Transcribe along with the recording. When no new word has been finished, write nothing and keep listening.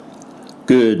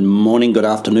Good morning, good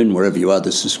afternoon, wherever you are.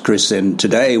 This is Chris, and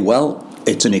today,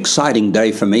 it's an exciting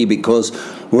day for me because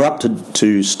we're up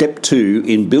to step 2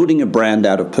 in building a brand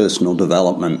out of personal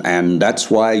development, and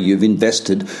that's why you've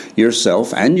invested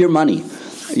yourself and your money,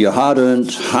 your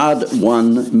hard-earned,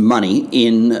 hard-won money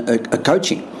in a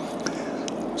coaching.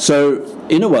 So,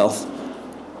 Inner Wealth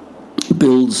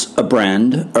builds a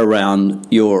brand around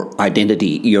your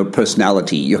identity, your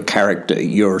personality, your character,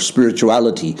 your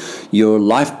spirituality, your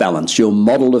life balance, your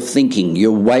model of thinking,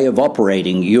 your way of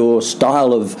operating, your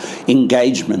style of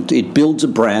engagement. It builds a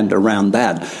brand around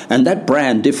that, and that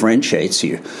brand differentiates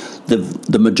you.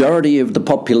 The majority of the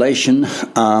population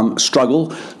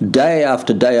struggle day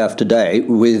after day after day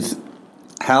with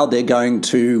how they're going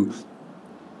to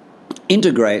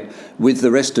integrate with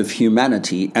the rest of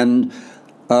humanity, and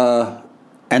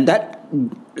that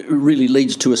really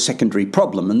leads to a secondary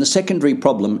problem. And the secondary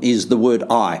problem is the word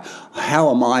I. How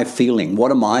am I feeling?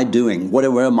 What am I doing?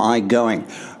 Where am I going?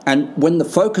 And when the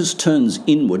focus turns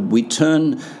inward, we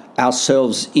turn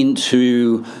ourselves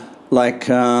into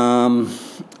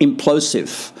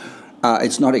implosive.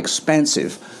 It's not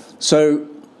expansive. So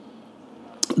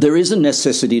there is a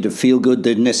necessity to feel good,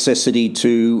 the necessity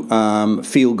to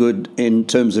feel good in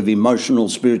terms of emotional,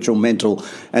 spiritual, mental,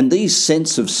 and these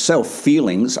sense of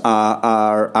self-feelings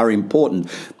are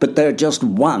important, but they're just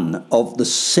one of the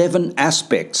 7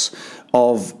 aspects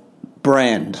of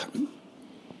brand,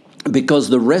 because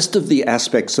the rest of the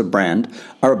aspects of brand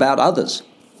are about others.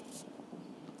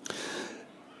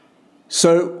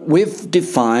 So we've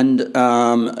defined,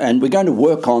 and we're going to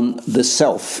work on the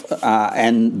self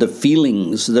and the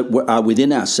feelings that are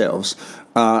within ourselves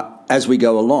as we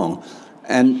go along.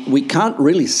 And we can't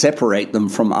really separate them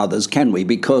from others, can we?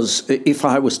 Because if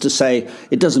I was to say,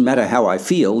 it doesn't matter how I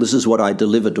feel, this is what I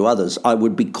deliver to others, I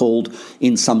would be called,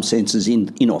 in some senses,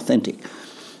 inauthentic.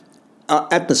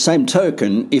 At the same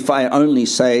token, if I only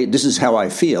say, this is how I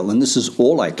feel, and this is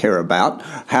all I care about,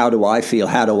 how do I feel,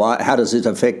 how does it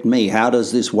affect me, how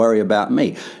does this worry about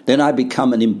me, then I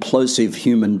become an implosive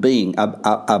human being,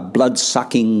 a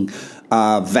blood-sucking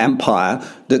vampire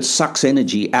that sucks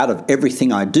energy out of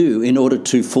everything I do in order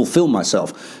to fulfill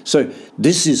myself. So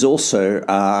this is also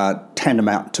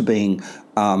tantamount to being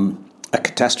a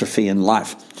catastrophe in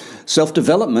life.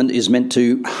 Self-development is meant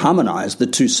to harmonize the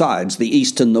two sides, the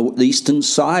eastern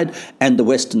side and the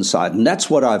western side. And that's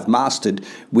what I've mastered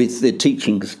with the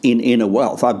teachings in Inner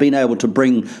Wealth. I've been able to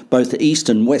bring both the east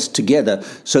and west together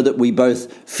so that we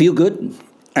both feel good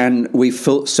and we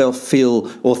feel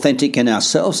authentic in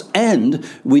ourselves, and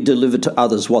we deliver to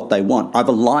others what they want. I've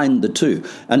aligned the two,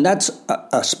 and that's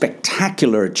a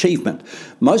spectacular achievement.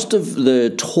 Most of the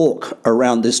talk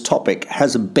around this topic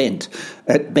has a bent.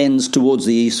 It bends towards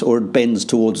the east or it bends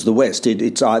towards the west.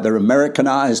 It's either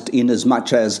Americanized in as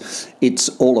much as it's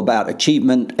all about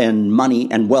achievement and money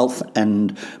and wealth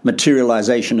and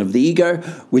materialization of the ego,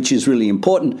 which is really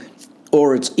important,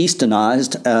 or it's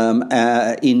Easternized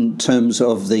in terms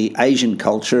of the Asian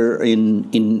culture in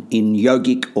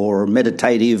yogic or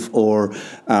meditative or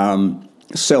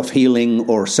self-healing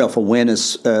or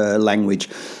self-awareness language.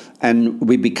 And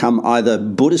we become either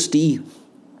Buddhist-y,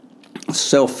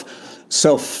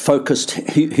 self-focused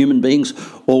human beings,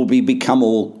 or we become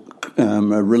all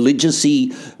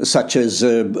religious-y, such as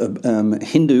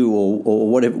Hindu or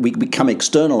whatever. We become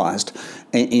externalized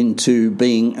into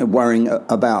worrying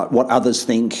about what others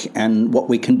think and what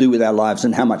we can do with our lives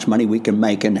and how much money we can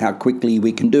make and how quickly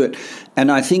we can do it.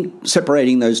 And I think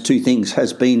separating those two things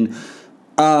has been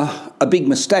a big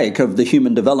mistake of the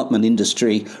human development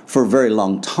industry for a very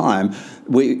long time.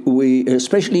 We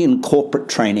especially in corporate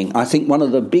training, I think one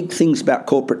of the big things about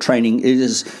corporate training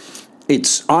is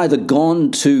it's either gone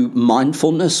to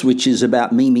mindfulness, which is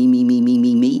about me,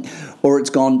 or it's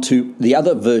gone to the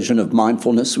other version of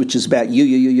mindfulness, which is about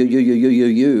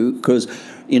you, because,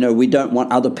 we don't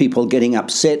want other people getting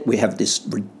upset. We have this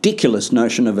ridiculous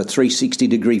notion of a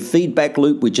 360-degree feedback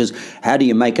loop, which is how do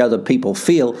you make other people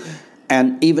feel?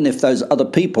 And even if those other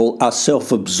people are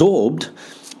self-absorbed,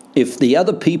 if the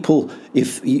other people,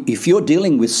 if you're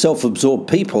dealing with self-absorbed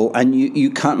people and you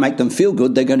can't make them feel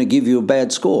good, they're going to give you a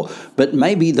bad score. But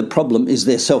maybe the problem is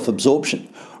their self-absorption.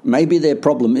 Maybe their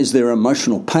problem is their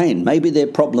emotional pain. Maybe their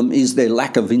problem is their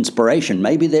lack of inspiration.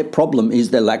 Maybe their problem is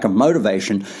their lack of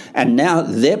motivation. And now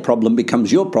their problem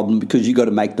becomes your problem because you've got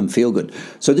to make them feel good.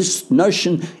 So this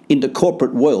notion in the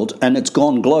corporate world, and it's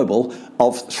gone global,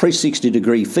 of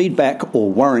 360-degree feedback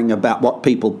or worrying about what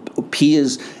people,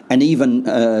 peers, and even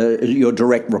your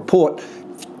direct report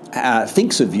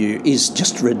thinks of you is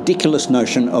just a ridiculous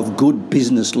notion of good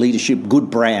business leadership, good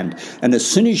brand. And as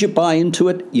soon as you buy into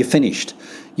it, you're finished.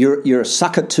 You're a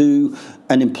sucker to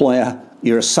an employer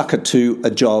you're a sucker to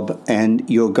a job, and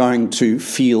you're going to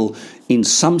feel, in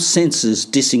some senses,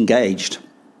 disengaged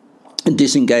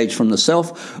from the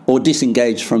self, or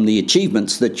disengaged from the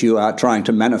achievements that you are trying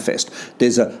to manifest.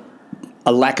 There's a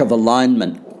lack of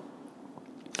alignment.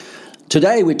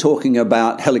 Today we're talking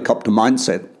about helicopter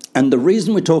mindset, and the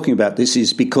reason we're talking about this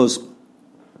is because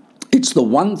it's the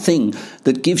one thing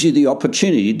that gives you the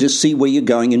opportunity to see where you're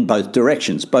going in both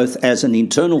directions, both as an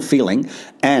internal feeling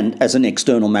and as an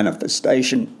external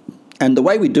manifestation. And the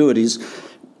way we do it is,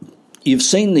 you've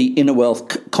seen the Inner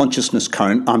Wealth Consciousness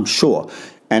Cone, I'm sure.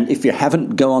 And if you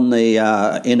haven't, go on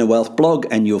the Inner Wealth blog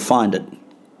and you'll find it.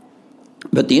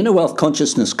 But the Inner Wealth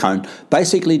Consciousness Cone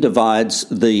basically divides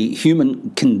the human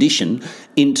condition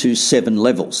into 7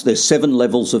 levels. There's 7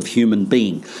 levels of human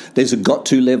being. There's a got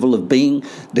to level of being,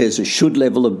 there's a should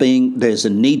level of being, there's a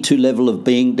need to level of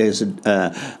being, there's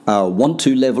a want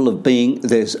to level of being,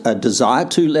 there's a desire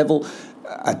to level,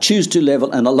 a choose to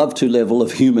level, and a love to level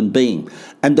of human being.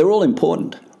 And they're all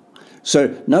important.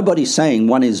 So nobody's saying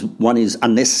one is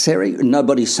unnecessary.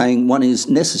 Nobody's saying one is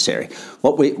necessary.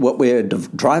 What we're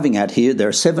driving at here, there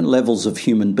are 7 levels of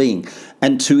human being,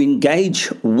 and to engage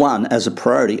one as a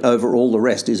priority over all the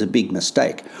rest is a big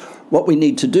mistake. What we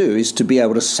need to do is to be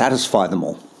able to satisfy them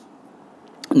all.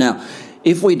 Now,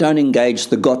 if we don't engage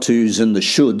the got-tos and the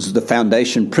shoulds, the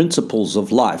foundation principles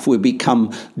of life, we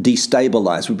become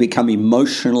destabilized, we become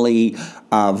emotionally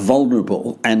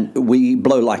vulnerable, and we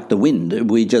blow like the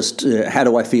wind. We just, how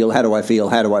do I feel, how do I feel,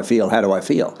 how do I feel, how do I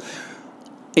feel?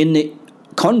 In the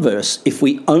converse, if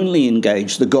we only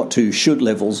engage the got-to, should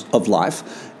levels of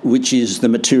life, which is the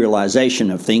materialization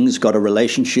of things, got a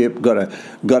relationship, got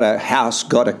a house,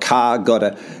 got a car, got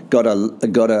a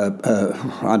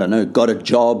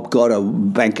job, got a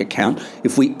bank account.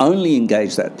 If we only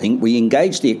engage that thing, we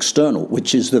engage the external,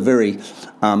 which is the very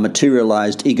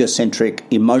materialized, egocentric,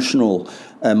 emotionally,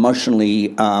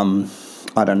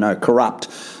 corrupt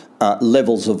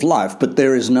levels of life. But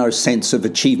there is no sense of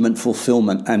achievement,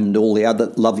 fulfillment, and all the other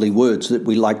lovely words that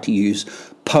we like to use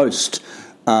post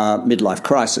midlife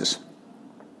crisis.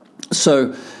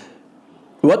 So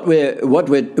what we're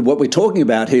talking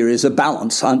about here is a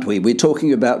balance, aren't we? We're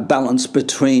talking about balance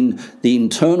between the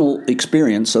internal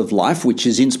experience of life, which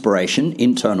is inspiration,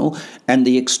 internal, and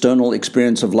the external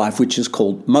experience of life, which is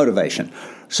called motivation.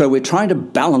 So we're trying to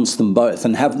balance them both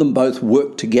and have them both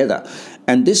work together.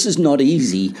 And this is not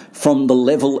easy from the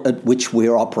level at which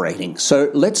we're operating. So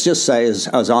let's just say,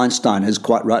 as Einstein has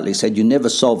quite rightly said, you never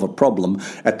solve a problem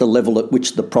at the level at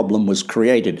which the problem was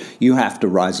created. You have to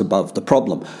rise above the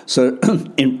problem. So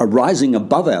in rising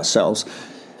above ourselves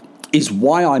is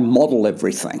why I model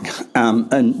everything,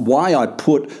 and why I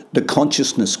put the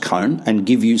consciousness cone and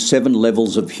give you 7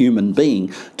 levels of human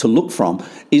being to look from,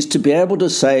 is to be able to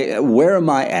say, where am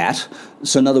I at?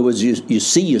 So in other words, you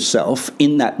see yourself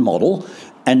in that model,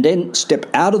 and then step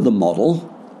out of the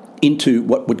model into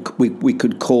what we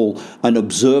could call an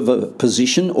observer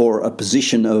position, or a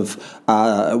position of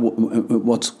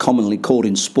what's commonly called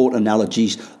in sport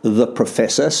analogies, the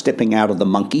professor, stepping out of the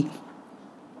monkey.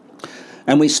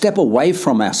 And we step away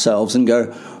from ourselves and go,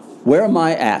 where am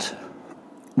I at?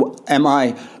 Am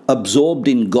I absorbed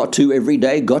in got to every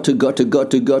day? Got to have, got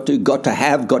to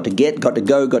get, got to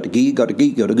go, got to give, got to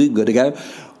give, got to go, got to go.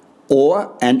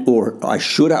 Or I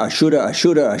shouldn't,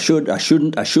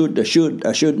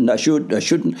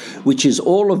 which is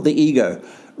all of the ego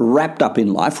wrapped up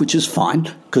in life, which is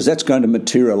fine, because that's going to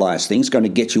materialize things, going to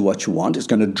get you what you want, it's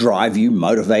going to drive you,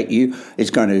 motivate you,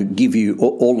 it's going to give you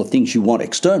all the things you want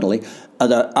externally.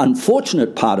 The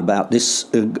unfortunate part about this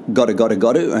gotta,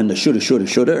 and the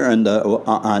shoulda, and the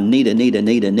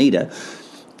needa,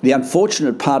 the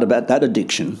unfortunate part about that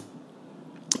addiction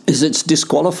is it's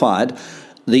disqualified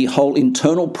the whole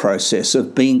internal process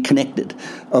of being connected,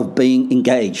 of being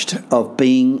engaged, of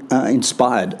being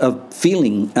inspired, of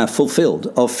feeling fulfilled,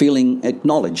 of feeling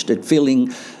acknowledged, of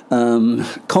feeling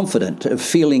confident, of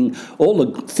feeling all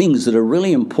the things that are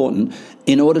really important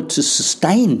in order to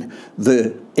sustain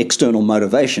the external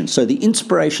motivation. So the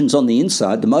inspiration's on the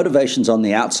inside, the motivation's on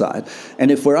the outside.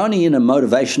 And if we're only in a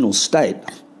motivational state,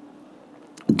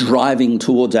 driving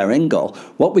towards our end goal,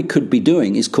 what we could be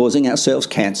doing is causing ourselves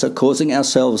cancer, causing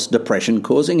ourselves depression,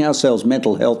 causing ourselves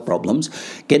mental health problems,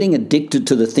 getting addicted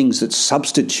to the things that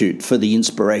substitute for the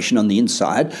inspiration on the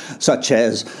inside, such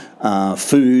as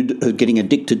food, getting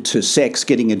addicted to sex,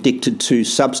 getting addicted to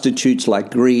substitutes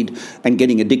like greed, and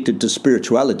getting addicted to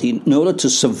spirituality in order to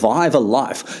survive a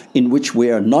life in which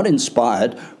we are not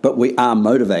inspired, but we are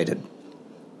motivated.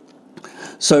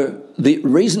 So the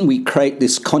reason we create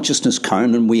this consciousness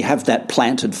cone and we have that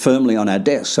planted firmly on our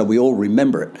desk so we all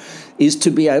remember it is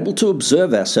to be able to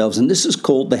observe ourselves, and this is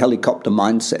called the helicopter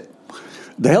mindset.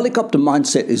 The helicopter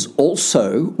mindset is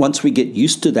also, once we get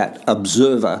used to that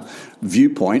observer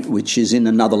viewpoint, which is in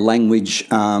another language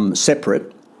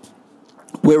separate,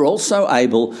 we're also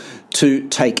able to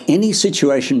take any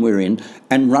situation we're in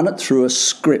and run it through a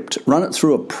script, run it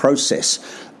through a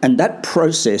process. And that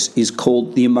process is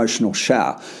called the emotional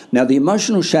shower. Now, the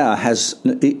emotional shower has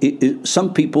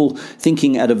some people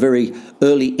thinking at a very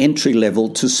early entry level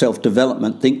to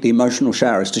self-development think the emotional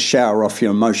shower is to shower off your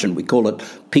emotion. We call it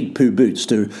pig poo boots,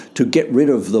 to get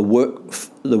rid of the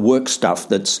work stuff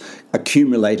that's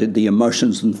accumulated, the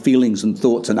emotions and feelings and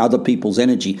thoughts and other people's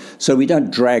energy, so we don't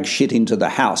drag shit into the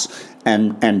house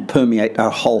and permeate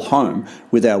our whole home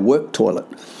with our work toilet.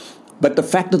 But the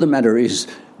fact of the matter is,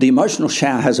 the emotional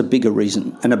shower has a bigger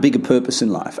reason and a bigger purpose in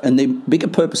life. And the bigger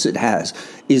purpose it has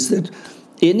is that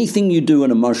anything you do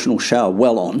an emotional shower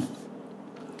well on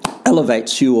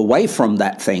elevates you away from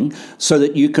that thing so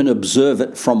that you can observe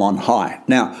it from on high.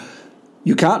 Now,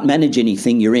 you can't manage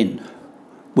anything you're in.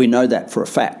 We know that for a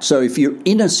fact. So if you're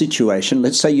in a situation,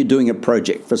 let's say you're doing a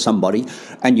project for somebody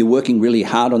and you're working really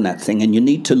hard on that thing and you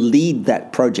need to lead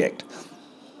that project,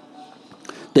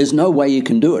 there's no way you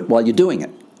can do it while you're doing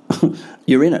it.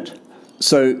 You're in it.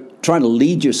 So trying to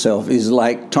lead yourself is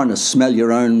like trying to smell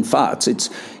your own farts. It's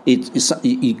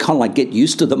you kind of like get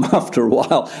used to them after a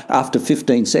while, after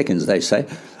 15 seconds, they say.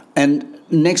 And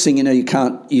next thing you know, you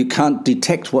can't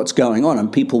detect what's going on,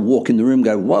 and people walk in the room and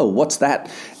go, "Whoa, what's that?"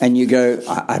 And you go,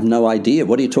 "I have no idea.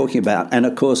 What are you talking about?" And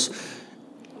of course,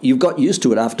 you've got used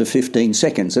to it after 15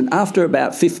 seconds. And after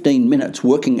about 15 minutes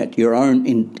working at your own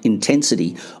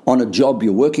intensity on a job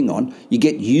you're working on, you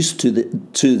get used to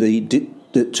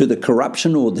the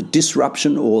corruption or the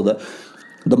disruption or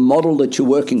the model that you're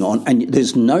working on, and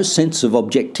there's no sense of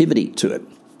objectivity to it.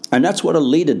 And that's what a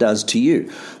leader does to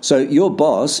you. So your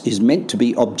boss is meant to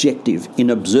be objective in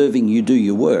observing you do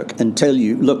your work and tell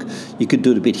you, look, you could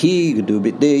do it a bit here, you could do a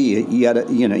bit there, yada,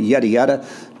 yada,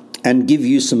 and give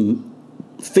you some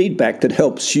feedback that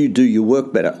helps you do your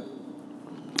work better.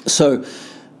 So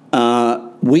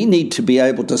we need to be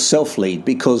able to self-lead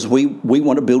because we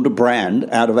want to build a brand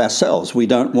out of ourselves. We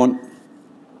don't want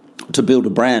to build a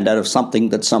brand out of something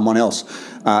that someone else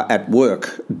at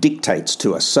work dictates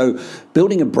to us. So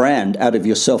building a brand out of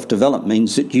your self-development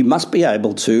means that you must be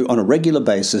able to, on a regular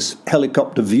basis,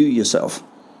 helicopter view yourself.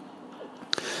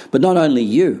 But not only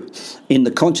you in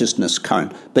the consciousness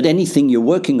cone, but anything you're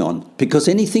working on, because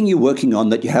anything you're working on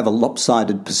that you have a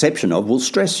lopsided perception of will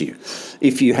stress you.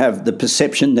 If you have the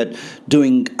perception that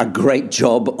doing a great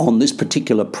job on this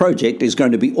particular project is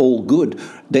going to be all good,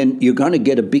 then you're going to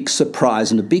get a big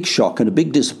surprise and a big shock and a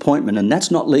big disappointment, and that's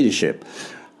not leadership.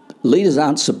 Leaders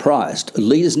aren't surprised.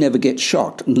 Leaders never get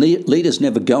shocked. Leaders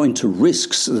never go into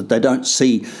risks that they don't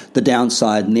see the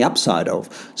downside and the upside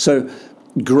of. So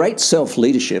great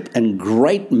self-leadership and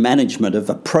great management of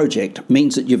a project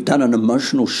means that you've done an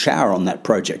emotional shower on that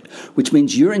project, which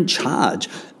means you're in charge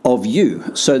of you.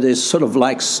 So there's sort of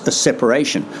like a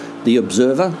separation, the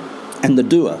observer and the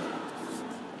doer.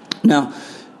 Now,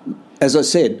 as I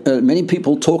said, many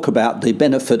people talk about the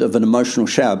benefit of an emotional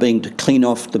shower being to clean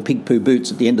off the pig poo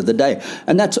boots at the end of the day.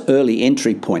 And that's an early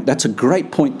entry point. That's a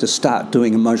great point to start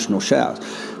doing emotional showers.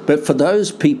 But for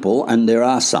those people, and there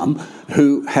are some,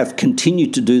 who have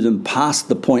continued to do them past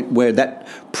the point where that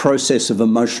process of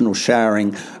emotional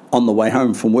showering on the way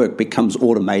home from work becomes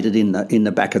automated in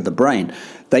the back of the brain,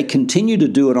 they continue to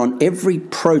do it on every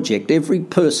project, every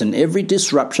person, every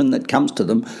disruption that comes to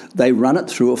them. They run it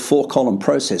through a 4-column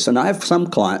process. And I have some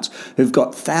clients who've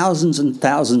got thousands and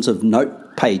thousands of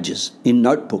note pages in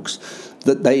notebooks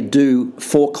that they do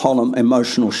 4-column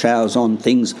emotional showers on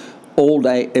things all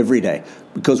day, every day,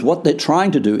 because what they're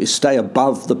trying to do is stay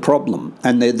above the problem,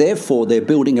 and they're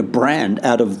building a brand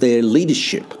out of their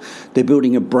leadership. They're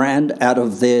building a brand out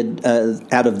of their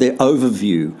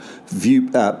overview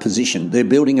position. They're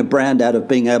building a brand out of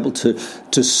being able to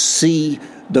see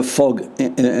the fog,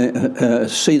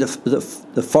 see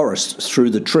the forest through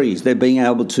the trees. They're being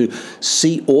able to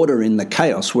see order in the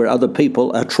chaos where other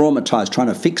people are traumatized trying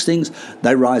to fix things.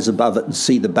 They rise above it and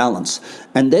see the balance.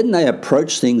 And then they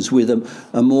approach things with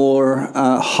a more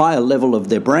higher level of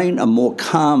their brain, a more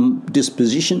calm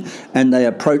disposition, and they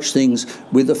approach things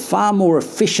with a far more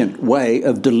efficient way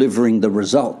of delivering the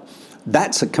result.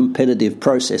 That's a competitive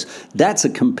process. That's a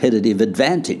competitive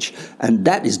advantage. And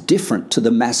that is different to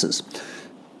the masses.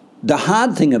 The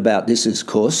hard thing about this, of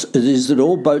course, is that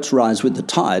all boats rise with the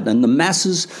tide, and the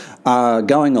masses are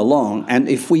going along. And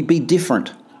if we be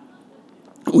different,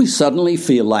 we suddenly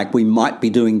feel like we might be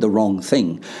doing the wrong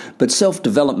thing. But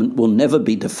self-development will never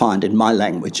be defined in my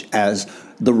language as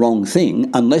the wrong thing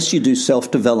unless you do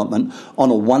self-development on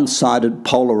a one-sided,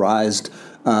 polarized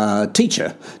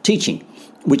teaching,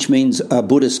 which means a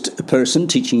Buddhist person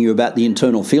teaching you about the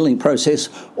internal feeling process,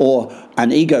 or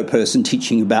an ego person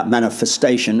teaching you about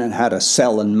manifestation and how to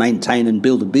sell and maintain and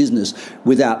build a business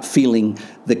without feeling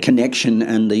the connection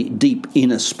and the deep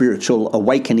inner spiritual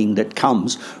awakening that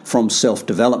comes from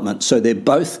self-development. So they're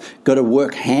both got to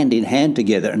work hand in hand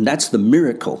together, and that's the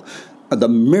miracle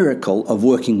of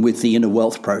working with the inner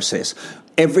wealth process.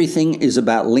 Everything is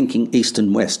about linking East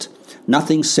and West.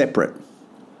 Nothing's separate.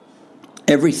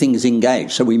 Everything is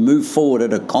engaged, so we move forward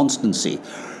at a constancy.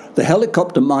 The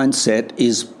helicopter mindset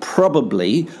is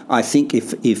probably, I think,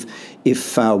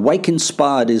 if Wake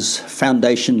Inspired is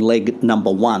foundation leg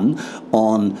number one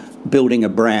on building a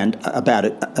brand, about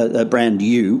a brand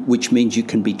you, which means you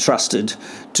can be trusted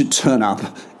to turn up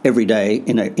every day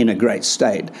in a great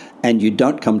state, and you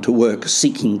don't come to work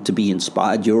seeking to be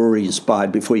inspired. You're already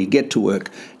inspired before you get to work.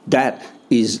 That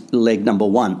is leg number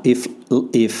one.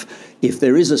 If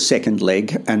there is a second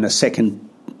leg and a second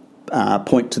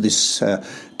point to this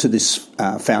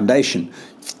foundation,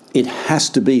 it has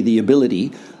to be the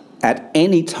ability at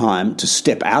any time to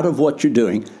step out of what you're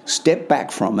doing, step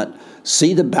back from it,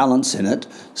 see the balance in it,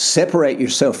 separate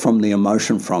yourself from the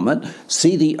emotion from it,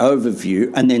 see the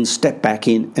overview, and then step back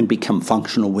in and become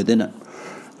functional within it.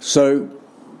 So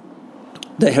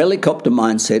the helicopter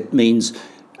mindset means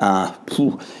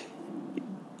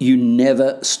you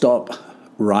never stop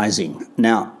rising.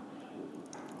 Now,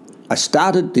 I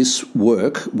started this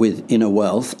work with inner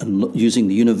wealth and using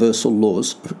the universal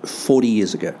laws 40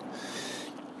 years ago.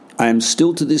 I am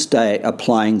still to this day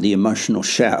applying the emotional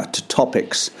shower to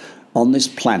topics on this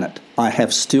planet. I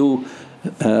have still,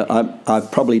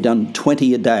 I've probably done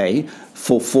 20 a day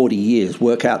for 40 years,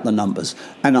 work out the numbers,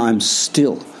 and I'm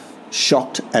still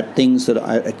shocked at things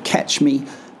that catch me,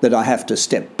 that I have to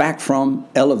step back from,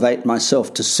 elevate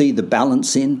myself to see the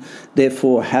balance in,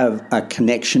 therefore have a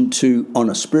connection to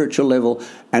on a spiritual level,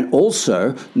 and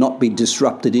also not be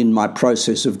disrupted in my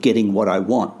process of getting what I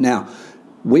want. Now,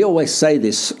 we always say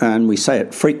this, and we say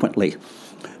it frequently.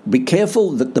 Be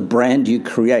careful that the brand you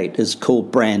create is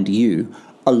called brand you,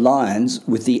 aligns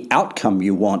with the outcome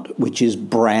you want, which is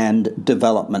brand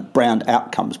development, brand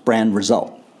outcomes, brand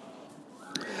result.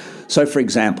 So, for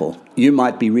example, you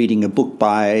might be reading a book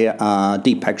by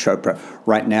Deepak Chopra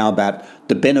right now about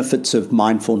the benefits of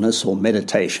mindfulness or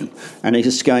meditation. And he's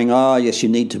just going, oh, yes, you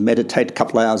need to meditate a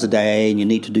couple of hours a day and you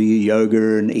need to do your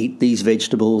yoga and eat these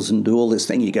vegetables and do all this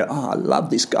thing. You go, oh, I love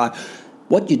this guy.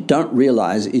 What you don't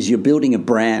realize is you're building a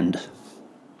brand,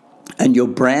 and your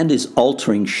brand is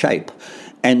altering shape.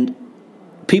 And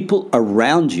people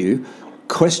around you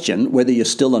question whether you're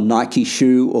still a Nike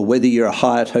shoe or whether you're a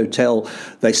Hyatt hotel.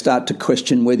 They start to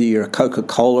question whether you're a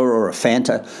Coca-Cola or a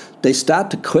Fanta. They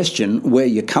start to question where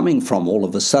you're coming from all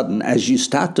of a sudden as you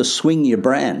start to swing your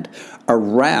brand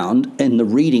around in the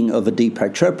reading of a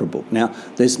Deepak Chopra book. Now,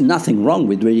 there's nothing wrong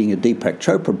with reading a Deepak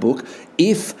Chopra book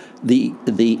if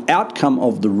the outcome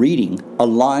of the reading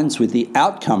aligns with the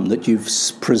outcome that you've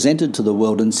presented to the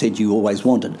world and said you always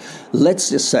wanted.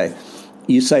 Let's just say,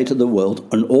 you say to the world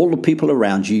and all the people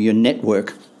around you, your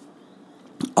network,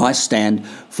 I stand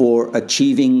for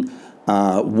achieving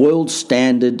world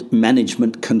standard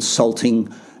management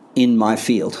consulting in my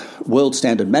field, world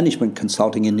standard management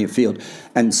consulting in your field.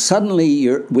 And suddenly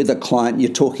you're with a client,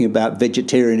 you're talking about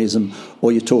vegetarianism,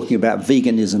 or you're talking about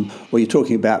veganism, or you're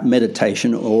talking about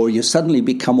meditation, or you suddenly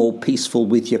become all peaceful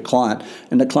with your client.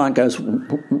 And the client goes,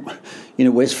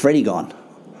 where's Freddie gone?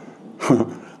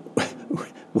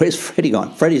 Where's Freddie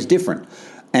gone? Freddie's different.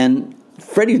 And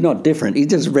Freddie's not different. He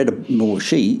just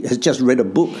she has just read a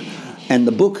book. And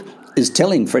the book is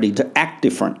telling Freddie to act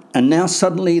different. And now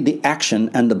suddenly the action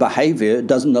and the behavior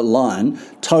doesn't align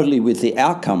totally with the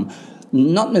outcome.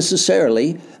 Not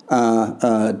necessarily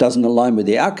doesn't align with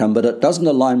the outcome, but it doesn't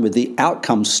align with the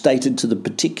outcome stated to the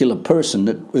particular person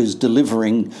that is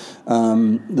delivering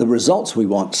the results we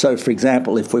want. So, for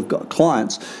example, if we've got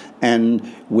clients and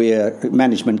we're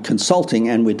management consulting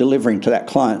and we're delivering to that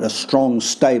client a strong,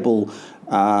 stable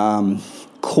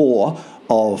core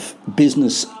of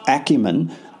business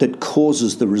acumen that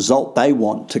causes the result they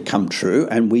want to come true,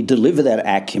 and we deliver that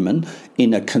acumen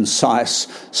in a concise,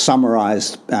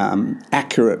 summarized,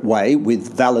 accurate way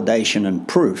with validation and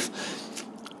proof.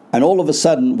 And all of a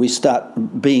sudden, we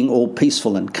start being all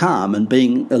peaceful and calm and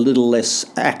being a little less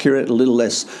accurate, a little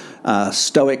less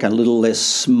stoic, a little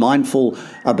less mindful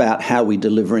about how we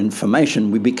deliver information.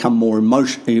 We become more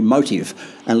emotive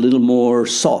and a little more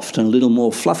soft and a little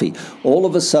more fluffy. All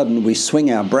of a sudden, we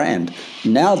swing our brand.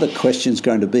 Now the question is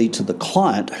going to be to the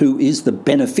client, who is the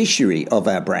beneficiary of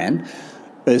our brand,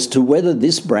 as to whether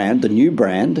this brand, the new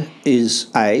brand, is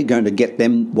going to get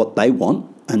them what they want,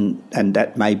 and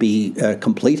that may be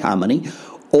complete harmony,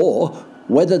 or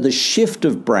whether the shift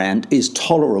of brand is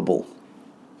tolerable.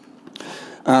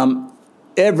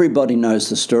 Everybody knows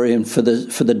the story, and for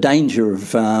the danger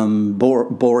of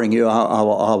boring you, I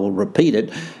will repeat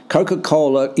it.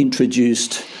 Coca-Cola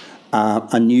introduced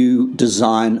a new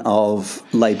design of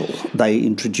label. They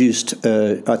introduced,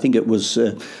 I think it was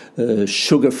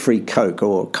sugar-free Coke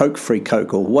or Coke-free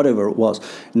Coke or whatever it was,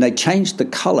 and they changed the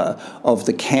colour of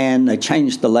the can, they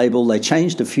changed the label, they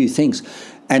changed a few things,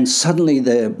 and suddenly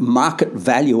the market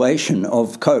valuation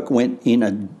of Coke went in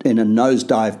a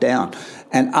nosedive down.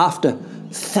 And after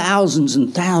thousands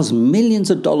and thousands, millions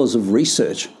of dollars of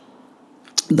research,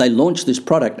 they launched this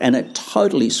product and it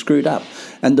totally screwed up.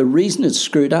 And the reason it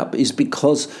screwed up is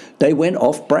because they went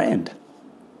off brand.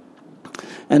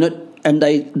 And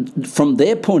they, from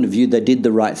their point of view, they did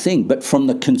the right thing. But from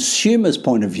the consumer's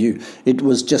point of view, it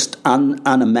was just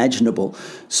unimaginable.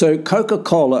 So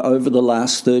Coca-Cola over the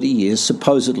last 30 years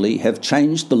supposedly have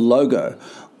changed the logo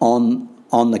on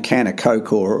the can of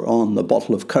Coke or on the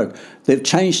bottle of Coke. They've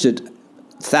changed it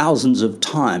thousands of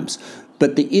times.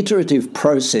 But the iterative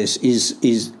process is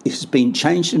been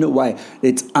changed in a way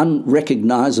it's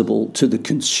unrecognizable to the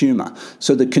consumer.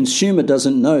 So the consumer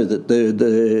doesn't know that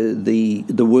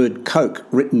the word Coke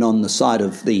written on the side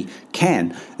of the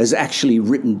can is actually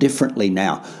written differently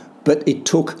now. But it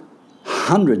took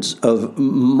hundreds of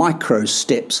micro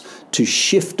steps to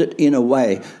shift it in a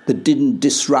way that didn't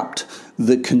disrupt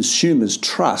the consumer's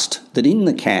trust that in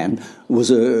the can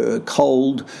was a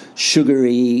cold,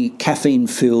 sugary,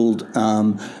 caffeine-filled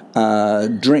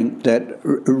drink that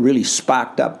really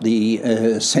sparked up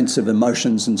the sense of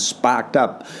emotions and sparked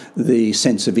up the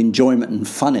sense of enjoyment and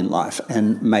fun in life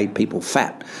and made people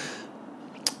fat.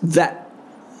 That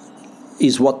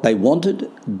is what they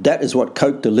wanted. That is what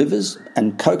Coke delivers,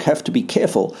 and Coke have to be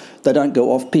careful they don't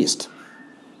go off-piste.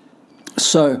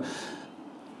 So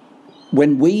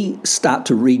when we start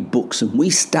to read books and we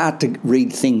start to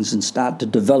read things and start to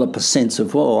develop a sense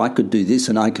of, oh, I could do this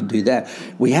and I could do that,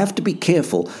 we have to be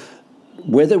careful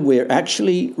whether we're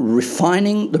actually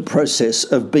refining the process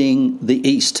of being the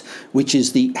East, which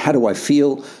is the how do I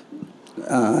feel,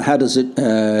 how does it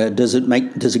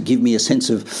give me a sense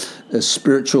of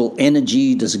spiritual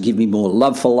energy, does it give me more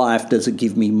love for life, does it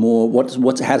give me more,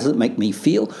 how does it make me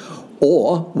feel?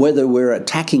 Or whether we're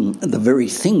attacking the very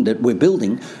thing that we're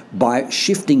building by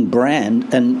shifting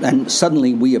brand and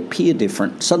suddenly we appear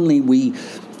different. Suddenly we've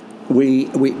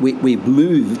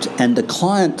moved, and the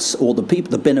clients or the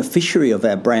people, the beneficiary of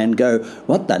our brand go,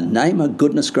 what the name of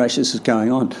goodness gracious is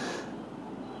going on?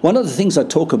 One of the things I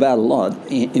talk about a lot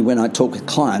when I talk with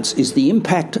clients is the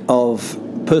impact of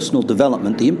personal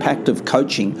development, the impact of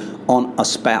coaching on a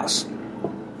spouse.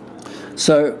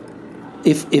 So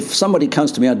if somebody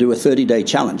comes to me, I do a 30-day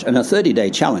challenge, and a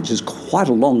 30-day challenge is quite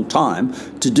a long time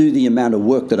to do the amount of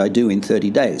work that I do in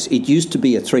 30 days. It used to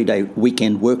be a 3-day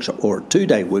weekend workshop or a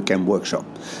 2-day weekend workshop.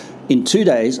 In 2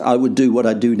 days, I would do what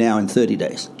I do now in 30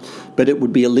 days, but it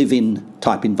would be a live-in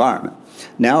type environment.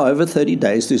 Now, over 30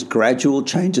 days, there's gradual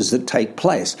changes that take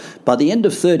place. By the end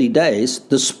of 30 days,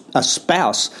 a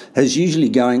spouse is usually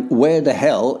going, where the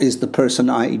hell is the person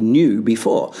I knew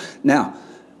before? Now,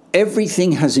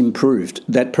 everything has improved.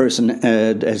 That person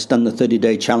has done the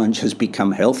 30-day challenge, has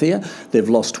become healthier, they've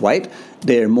lost weight,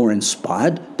 they're more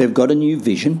inspired, they've got a new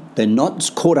vision, they're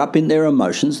not caught up in their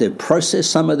emotions, they've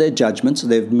processed some of their judgments,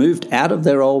 they've moved out of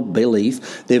their old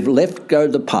belief, they've let go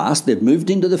of the past, they've moved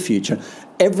into the future.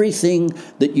 Everything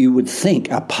that you would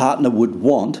think a partner would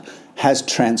want has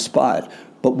transpired.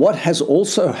 But what has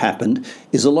also happened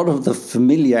is a lot of the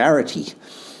familiarity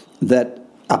that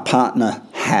a partner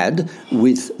had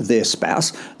with their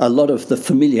spouse, a lot of the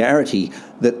familiarity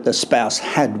that the spouse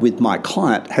had with my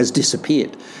client has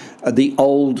disappeared. The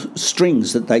old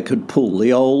strings that they could pull,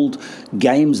 the old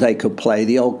games they could play,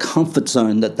 the old comfort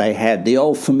zone that they had, the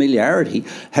old familiarity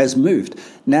has moved.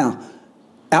 Now,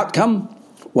 outcome?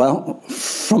 Well,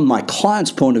 from my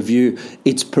client's point of view,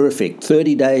 it's perfect.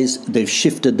 30 days, they've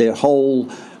shifted their whole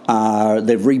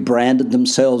they've rebranded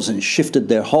themselves and shifted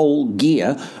their whole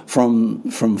gear from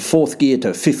fourth gear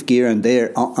to fifth gear, and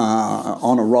they're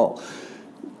on a roll.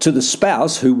 to the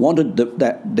spouse who wanted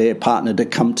their partner to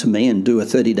come to me and do a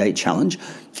 30-day challenge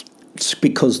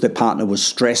because their partner was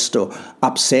stressed or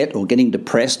upset or getting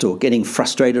depressed or getting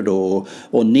frustrated or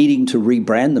needing to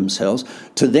rebrand themselves,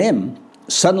 to them,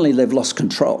 suddenly they've lost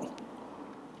control.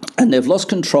 And they've lost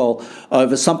control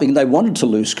over something they wanted to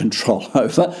lose control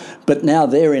over, but now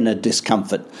they're in a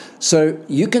discomfort. So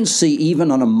you can see,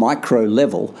 even on a micro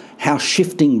level, how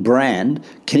shifting brand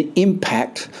can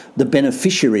impact the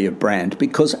beneficiary of brand,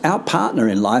 because our partner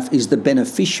in life is the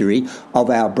beneficiary of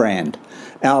our brand.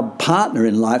 Our partner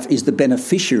in life is the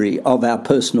beneficiary of our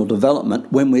personal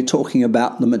development when we're talking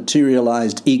about the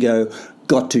materialized ego,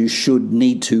 got to, should,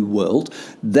 need to world.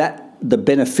 That the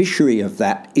beneficiary of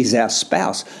that is our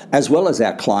spouse, as well as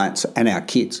our clients and our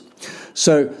kids.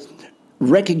 So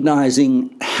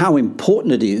recognizing how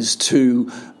important it is to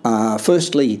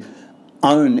firstly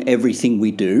own everything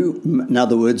we do. In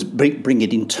other words, bring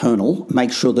it internal,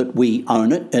 make sure that we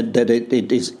own it, that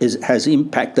it has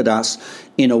impacted us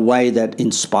in a way that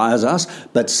inspires us.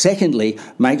 But secondly,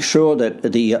 make sure that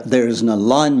there is an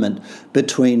alignment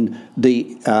between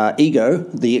the ego,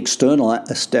 the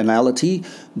externality,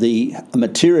 the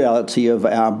materiality of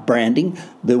our branding,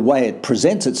 the way it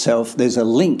presents itself. There's a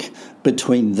link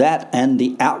between that and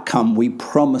the outcome we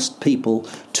promised people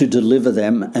to deliver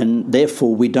them, and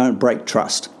therefore we don't break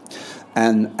trust.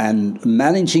 And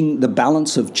managing the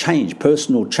balance of change,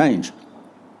 personal change,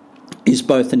 is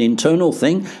both an internal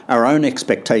thing, our own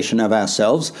expectation of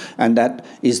ourselves, and that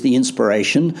is the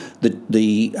inspiration,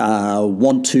 the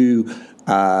want to,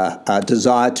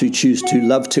 desire to, choose to,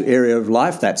 love to area of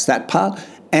life, that's that part,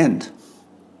 and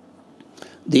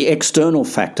the external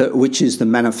factor, which is the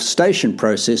manifestation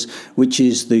process, which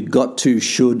is the got to,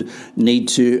 should, need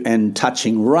to, and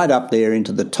touching right up there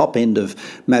into the top end of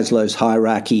Maslow's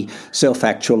hierarchy,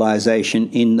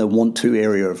 self-actualization in the want to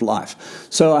area of life.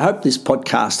 So I hope this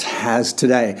podcast has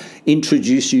today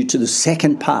introduced you to the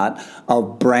second part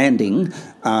of branding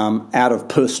out of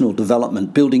personal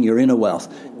development, building your inner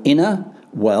wealth. Inner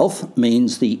wealth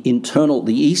means the internal,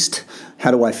 the east, how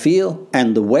do I feel,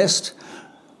 and the west,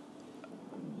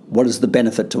 what is the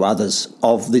benefit to others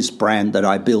of this brand that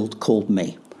I build called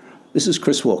me? This is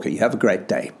Chris Walker. You have a great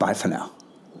day. Bye for now.